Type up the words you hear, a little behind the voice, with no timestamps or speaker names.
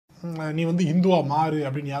நீ வந்து ஹிந்துவா மாறு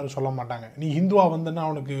அப்படின்னு யாரும் சொல்ல மாட்டாங்க. நீ ஹிந்துவா வந்தன்னா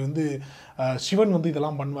அவனுக்கு வந்து சிவன் வந்து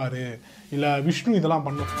இதெல்லாம் பண்ணுவார், இல்லை விஷ்ணு இதெல்லாம்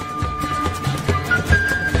பண்ணுவார்.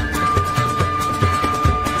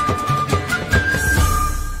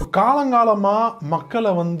 காலங்காலமாக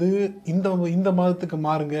மக்களை வந்து இந்த மதத்துக்கு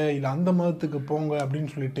மாறுங்க, இல்லை அந்த மதத்துக்கு போங்க அப்படின்னு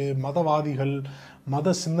சொல்லிட்டு மதவாதிகள்,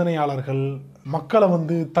 மத சிந்தனையாளர்கள் மக்களை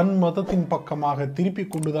வந்து தன் மதத்தின் பக்கமாக திருப்பி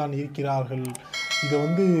கொண்டு தான் இருக்கிறார்கள். இதை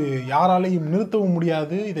வந்து யாராலையும் நிறுத்தவும்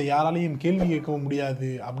முடியாது, இதை யாராலையும் கேள்வி கேட்கவும் முடியாது.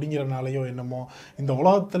 அப்படிங்கிறனாலையோ என்னமோ இந்த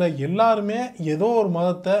உலகத்தில் எல்லாருமே ஏதோ ஒரு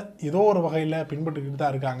மதத்தை ஏதோ ஒரு வகையில் பின்பற்றிக்கிட்டு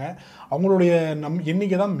தான் இருக்காங்க. அவங்களுடைய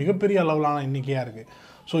எண்ணிக்கை தான் மிகப்பெரிய அளவிலான எண்ணிக்கையாக இருக்குது.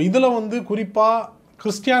 ஸோ இதில் வந்து குறிப்பாக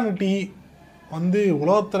கிறிஸ்டியானிட்டி வந்து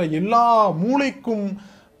உலகத்தில் எல்லா மூளைக்கும்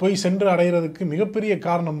போய் சென்று அடைகிறதுக்கு மிகப்பெரிய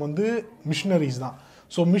காரணம் வந்து மிஷினரிஸ் தான்.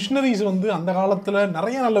 ஸோ மிஷினரிஸ் வந்து அந்த காலத்தில்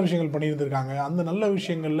நிறைய நல்ல விஷயங்கள் பண்ணியிருந்திருக்காங்க. அந்த நல்ல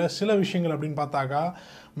விஷயங்களில் சில விஷயங்கள் அப்படின்னு பார்த்தாக்கா,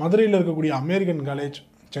 மதுரையில் இருக்கக்கூடிய அமெரிக்கன் காலேஜ்,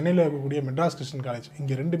 சென்னையில் இருக்கக்கூடிய மெட்ராஸ் கிறிஸ்டியன் காலேஜ்,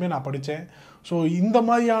 இங்கே ரெண்டுமே நான் படித்தேன். ஸோ இந்த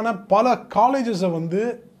மாதிரியான பல காலேஜஸை வந்து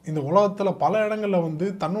இந்த உலகத்தில் பல இடங்களில் வந்து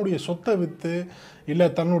தன்னுடைய சொத்தை விற்று இல்லை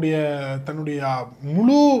தன்னுடைய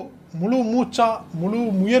முழு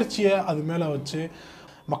முயற்சியை அது மேலே வச்சு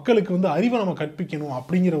மக்களுக்கு வந்து அறிவை நம்ம கற்பிக்கணும்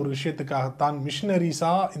அப்படிங்கிற ஒரு விஷயத்துக்காகத்தான்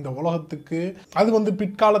மிஷினரிஸாக இந்த உலகத்துக்கு அது வந்து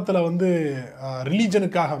பிற்காலத்தில் வந்து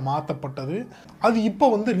ரிலீஜனுக்காக மாற்றப்பட்டது. அது இப்போ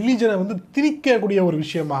வந்து ரிலீஜனை வந்து திணிக்கக்கூடிய ஒரு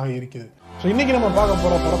விஷயமாக இருக்குது. ஸோ இன்றைக்கி நம்ம பார்க்க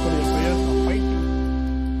போகிற படத்துடைய பெயர் ஃபைட்.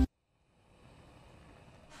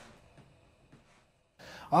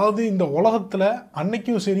 அதாவது இந்த உலகத்தில்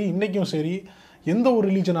அன்னைக்கும் சரி இன்னைக்கும் சரி எந்த ஒரு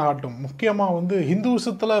ரிலீஜன் ஆகட்டும், முக்கியமாக வந்து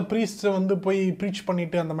ஹிந்துவிசத்தில் ப்ரீஸ்ட்டை வந்து போய் ப்ரீச்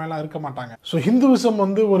பண்ணிட்டு அந்த மாதிரிலாம் இருக்க மாட்டாங்க. ஸோ ஹிந்துவிசம்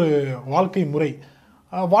வந்து ஒரு வாழ்க்கை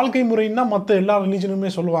முறைன்னா மற்ற எல்லா ரிலீஜனுமே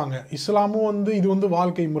சொல்லுவாங்க. இஸ்லாமும் வந்து இது வந்து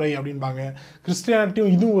வாழ்க்கை முறை அப்படின்பாங்க,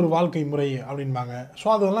 கிறிஸ்டியானிட்டியும் இதுவும் ஒரு வாழ்க்கை முறை அப்படின்பாங்க. ஸோ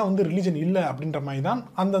அதெல்லாம் வந்து ரிலீஜன் இல்லை அப்படின்ற மாதிரி தான்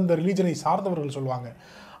அந்தந்த ரிலீஜனை சார்ந்தவர்கள் சொல்லுவாங்க.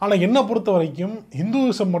 ஆனால் என்னை பொறுத்த வரைக்கும்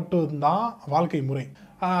ஹிந்துவிசம் மட்டும்தான் வாழ்க்கை முறை.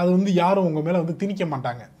 அது வந்து யாரும் உங்கள் மேலே வந்து திணிக்க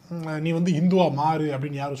மாட்டாங்க. நீ வந்து ஹிந்துவா மாறு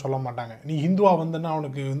அப்படின்னு யாரும் சொல்ல மாட்டாங்க. நீ ஹிந்துவா வந்தன்னா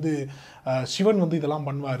அவனுக்கு வந்து சிவன் வந்து இதெல்லாம்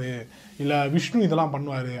பண்ணுவார், இல்லை விஷ்ணு இதெல்லாம்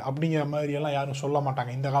பண்ணுவார் அப்படிங்கிற மாதிரியெல்லாம் யாரும் சொல்ல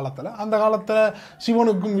மாட்டாங்க இந்த காலத்தில். அந்த காலத்தில்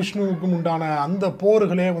சிவனுக்கும் விஷ்ணுவுக்கும் உண்டான அந்த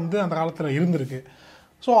போர்களே வந்து அந்த காலத்தில் இருந்திருக்கு.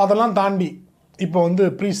 ஸோ அதெல்லாம் தாண்டி இப்போ வந்து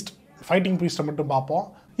ஃபைட்டிங் ப்ரீஸ்ட்டை மட்டும் பார்ப்போம்.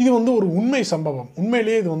 இது வந்து ஒரு உண்மை சம்பவம்,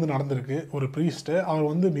 உண்மையிலேயே இது வந்து நடந்திருக்கு. ஒரு ப்ரீஸ்ட்டு, அவர்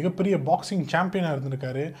வந்து மிகப்பெரிய பாக்ஸிங் சாம்பியனாக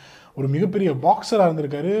இருந்திருக்காரு, ஒரு மிகப்பெரிய பாக்ஸராக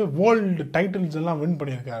இருந்திருக்காரு, வேர்ல்டு டைட்டில்ஸ் எல்லாம் வின்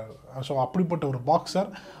பண்ணியிருக்காரு. ஸோ அப்படிப்பட்ட ஒரு பாக்ஸர்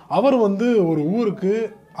அவர் வந்து ஒரு ஊருக்கு,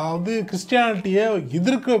 அதாவது கிறிஸ்டியானிட்டியை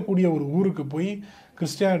எதிர்க்கக்கூடிய ஒரு ஊருக்கு போய்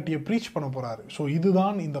கிறிஸ்டியானிட்டியை ப்ரீச் பண்ண போகிறாரு. ஸோ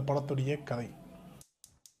இதுதான் இந்த படத்துடைய கதை.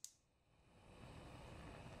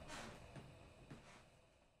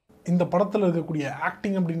 இந்த படத்தில் இருக்கக்கூடிய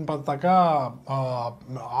ஆக்டிங் அப்படின்னு பார்த்தாக்கா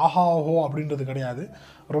ஆஹாஹோ அப்படின்றது கிடையாது,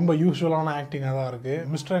 ரொம்ப யூஸ்வலான ஆக்டிங்காக தான் இருக்குது.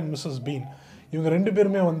 மிஸ்டர் அண்ட் மிஸ்ஸஸ் பீன் இவங்க ரெண்டு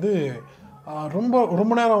பேருமே வந்து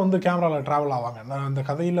ரொம்ப நேரம் வந்து கேமராவில் ட்ராவல் ஆவாங்க. அந்த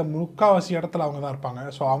கதையில் முக்கால்வாசி இடத்துல அவங்க தான் இருப்பாங்க.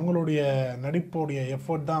 ஸோ அவங்களுடைய நடிப்போடைய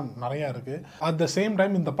எஃபர்ட் தான் நிறையா இருக்குது. அட் த சேம்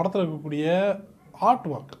டைம் இந்த படத்தில் இருக்கக்கூடிய ஆர்ட்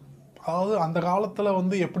ஒர்க், அதாவது அந்த காலத்தில்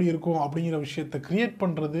வந்து எப்படி இருக்கும் அப்படிங்கிற விஷயத்தை க்ரியேட்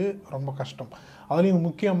பண்ணுறது ரொம்ப கஷ்டம். அதுலேயும்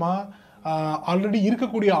முக்கியமாக ஆல்ரெடி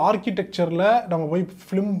இருக்கக்கூடிய ஆர்கிடெக்சரில் நம்ம போய்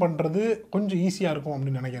ஃபிலிம் பண்ணுறது கொஞ்சம் ஈஸியாக இருக்கும்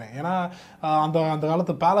அப்படின்னு நினைக்கிறேன். ஏன்னா அந்த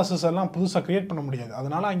காலத்து பேலஸஸ் எல்லாம் புதுசாக க்ரியேட் பண்ண முடியாது.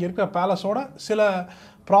 அதனால் அங்கே இருக்கிற பேலஸோட சில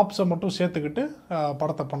ப்ராப்ஸை மட்டும் சேர்த்துக்கிட்டு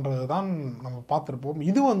படத்தை பண்ணுறது தான் நம்ம பார்த்துருப்போம்.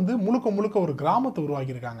 இது வந்து முழுக்க ஒரு கிராமத்தை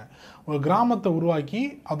உருவாக்கியிருக்காங்க. ஒரு கிராமத்தை உருவாக்கி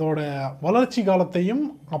அதோட வளர்ச்சி காலத்தையும்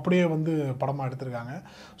அப்படியே வந்து படமாக எடுத்திருக்காங்க.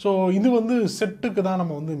 ஸோ இது வந்து செட்டுக்கு தான்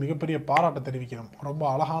நம்ம வந்து மிகப்பெரிய பாராட்டை தெரிவிக்கிறோம். ரொம்ப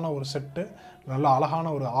அழகான ஒரு செட்டு, நல்ல அழகான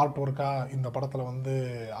ஒரு ஆர்ட் ஒர்க்காக இந்த படத்தில் வந்து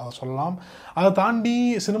அதை சொல்லலாம். அதை தாண்டி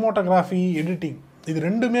சினிமாட்டோகிராஃபி, எடிட்டிங் இது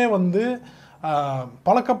ரெண்டுமே வந்து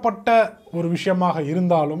பழக்கப்பட்ட ஒரு விஷயமாக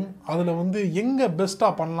இருந்தாலும் அதில் வந்து எங்கே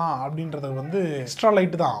பெஸ்ட்டாக பண்ணலாம் அப்படின்றத வந்து எக்ஸ்ட்ரா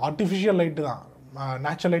லைட்டு தான், ஆர்டிஃபிஷியல் லைட்டு தான்,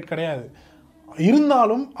 நேச்சுரல் லைட் கிடையாது.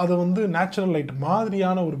 இருந்தாலும் அது வந்து நேச்சுரல் லைட்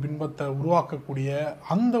மாதிரியான ஒரு பிம்பத்தை உருவாக்கக்கூடிய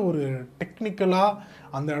அந்த ஒரு டெக்னிக்கலாக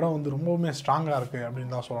அந்த இடம் வந்து ரொம்பவுமே ஸ்ட்ராங்காக இருக்குது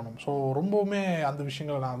அப்படின்னு தான் சொல்லணும். ஸோ ரொம்பவுமே அந்த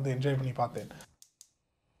விஷயங்களை நான் வந்து என்ஜாய் பண்ணி பார்த்தேன்.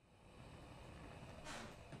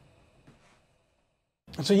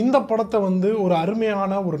 ஸோ இந்த படத்தை வந்து ஒரு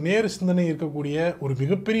அருமையான ஒரு நேர் சிந்தனை இருக்கக்கூடிய ஒரு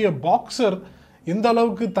மிகப்பெரிய பாக்ஸர் எந்த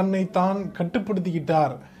அளவுக்கு தன்னை தான்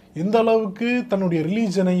கட்டுப்படுத்திக்கிட்டார், எந்த அளவுக்கு தன்னுடைய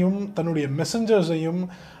ரிலீஜனையும் தன்னுடைய மெசஞ்சர்ஸையும்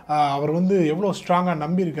அவர் வந்து எவ்வளோ ஸ்ட்ராங்காக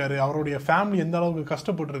நம்பியிருக்காரு, அவருடைய ஃபேமிலி எந்த அளவுக்கு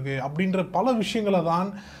கஷ்டப்பட்டுருக்கு அப்படின்ற பல விஷயங்களை தான்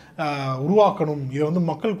உருவாக்கணும், இதை வந்து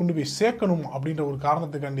மக்கள் கொண்டு போய் சேர்க்கணும் அப்படின்ற ஒரு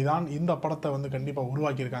காரணத்துக்காண்டி தான் இந்த படத்தை வந்து கண்டிப்பாக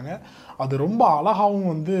உருவாக்கியிருக்காங்க. அது ரொம்ப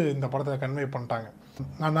அழகாகவும் வந்து இந்த படத்தை கன்வே பண்ணிட்டாங்க.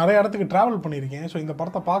 நான் நிறைய இடத்துக்கு ட்ராவல் பண்ணியிருக்கேன். ஸோ இந்த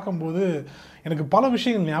படத்தை பார்க்கும்போது எனக்கு பல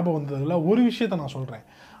விஷயங்கள் ஞாபகம் வந்ததில் ஒரு விஷயத்தை நான் சொல்கிறேன்.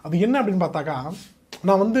 அது என்ன அப்படின்னு பார்த்தாக்கா,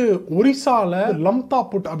 நான் வந்து ஒரிசாவில்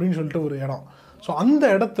லம்தாபுட் அப்படின்னு சொல்லிட்டு ஒரு இடம். ஸோ அந்த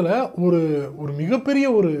இடத்துல ஒரு ஒரு மிகப்பெரிய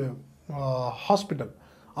ஒரு ஹாஸ்பிட்டல்.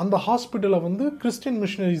 அந்த ஹாஸ்பிட்டலை வந்து கிறிஸ்டியன்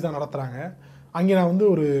மிஷினரிஸ் தான் நடத்துகிறாங்க. அங்கே நான் வந்து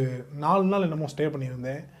ஒரு 4 நாள் என்னமோ ஸ்டே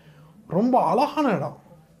பண்ணியிருந்தேன். ரொம்ப அழகான இடம்.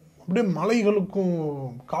 அப்படியே மலைகளுக்கும்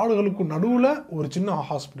காடுகளுக்கும் நடுவில் ஒரு சின்ன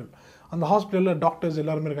ஹாஸ்பிட்டல். அந்த ஹாஸ்பிட்டலில் டாக்டர்ஸ்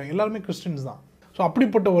எல்லாருமே இருக்காங்க. எல்லாருமே கிறிஸ்டின்ஸ் தான். ஸோ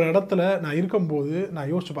அப்படிப்பட்ட ஒரு இடத்துல நான் இருக்கும்போது நான்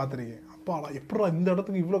யோசிச்சு பார்த்துருக்கேன், அப்பா எப்படா இந்த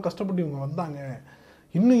இடத்துக்கு இவ்வளோ கஷ்டப்பட்டு இவங்க வந்தாங்க,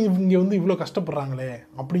 இன்னும் இங்கே வந்து இவ்வளோ கஷ்டப்படுறாங்களே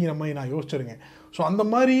அப்படிங்கிற மாதிரி நான் யோசிச்சிருக்கேன். ஸோ அந்த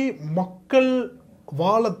மாதிரி மக்கள்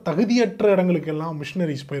வாழ தகுதியற்ற இடங்களுக்கெல்லாம்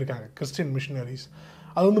மிஷினரிஸ் போயிருக்காங்க, கிறிஸ்டியன் மிஷினரிஸ்.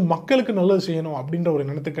 அது வந்து மக்களுக்கு நல்லது செய்யணும் அப்படின்ற ஒரு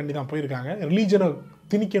எண்ணத்துக்கண்டி தான் போயிருக்காங்க. ரிலீஜனை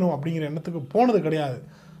திணிக்கணும் அப்படிங்கிற எண்ணத்துக்கு போனது கிடையாது.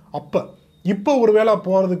 இப்போ ஒரு வேளை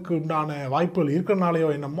போகிறதுக்கு உண்டான வாய்ப்புகள் இருக்கிறனாலேயோ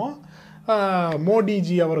என்னமோ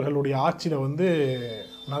மோடிஜி அவர்களுடைய ஆட்சியில் வந்து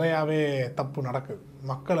நிறையாவே தப்பு நடக்குது.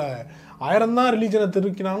 மக்களை 1000 தான் ரிலீஜனை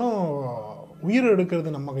திருக்கினாலும் உயிர் எடுக்கிறது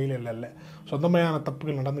நம்ம கையில் இல்லைல்ல. சொந்தமையான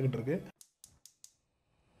தப்புகள் நடந்துக்கிட்டு இருக்கு.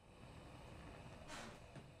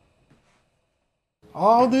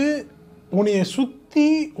 அதாவது உன்னைய சுற்றி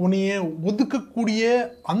உன்னைய ஒதுக்கக்கூடிய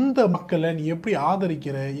அந்த மக்களை நீ எப்படி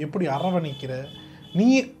ஆதரிக்கிற, எப்படி அரவணைக்கிற, நீ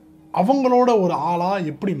அவங்களோட ஒரு ஆளாக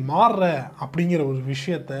எப்படி மாறுற அப்படிங்கிற ஒரு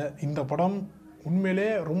விஷயத்த இந்த படம் உண்மையிலே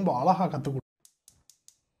ரொம்ப அழகாக கற்றுக்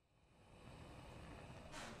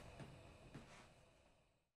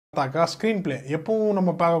கொடுத்தாக்கா. ஸ்க்ரீன் பிளே எப்பவும்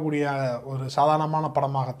நம்ம பார்க்கக்கூடிய ஒரு சாதாரணமான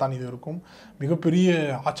படமாகத்தான் இது இருக்கும். மிகப்பெரிய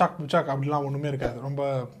ஆச்சாக் புச்சாக் அப்படிலாம் ஒன்றுமே இருக்காது. ரொம்ப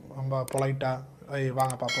ரொம்ப பொலைட்டாக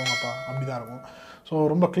வாங்கப்பா போங்கப்பா அப்படி தான் இருக்கும். ஸோ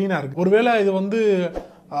ரொம்ப க்ளீனாக இருக்குது. ஒருவேளை இது வந்து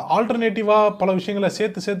ஆல்டர்னேட்டிவாக பல விஷயங்களை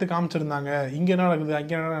சேர்த்து காமிச்சிருந்தாங்க, இங்கே என்ன நடக்குது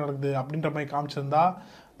அங்கே என்ன நடக்குது அப்படின்ற மாதிரி காமிச்சிருந்தா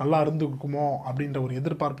நல்லா இருந்துக்குமோ அப்படின்ற ஒரு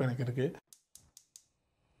எதிர்பார்ப்பு எனக்கு இருக்குது.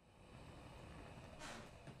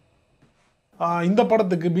 இந்த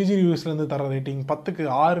படத்துக்கு பிஜி ரிவ்யூஸ்லேருந்து தர ரேட்டிங் 10க்கு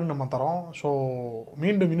 6 நம்ம தரோம். ஸோ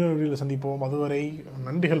மீண்டும் இன்னொரு வீடியோவில் சந்திப்போம். அதுவரை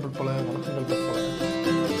நன்றிகள் பற்பல, வணக்கங்கள் பற்பல.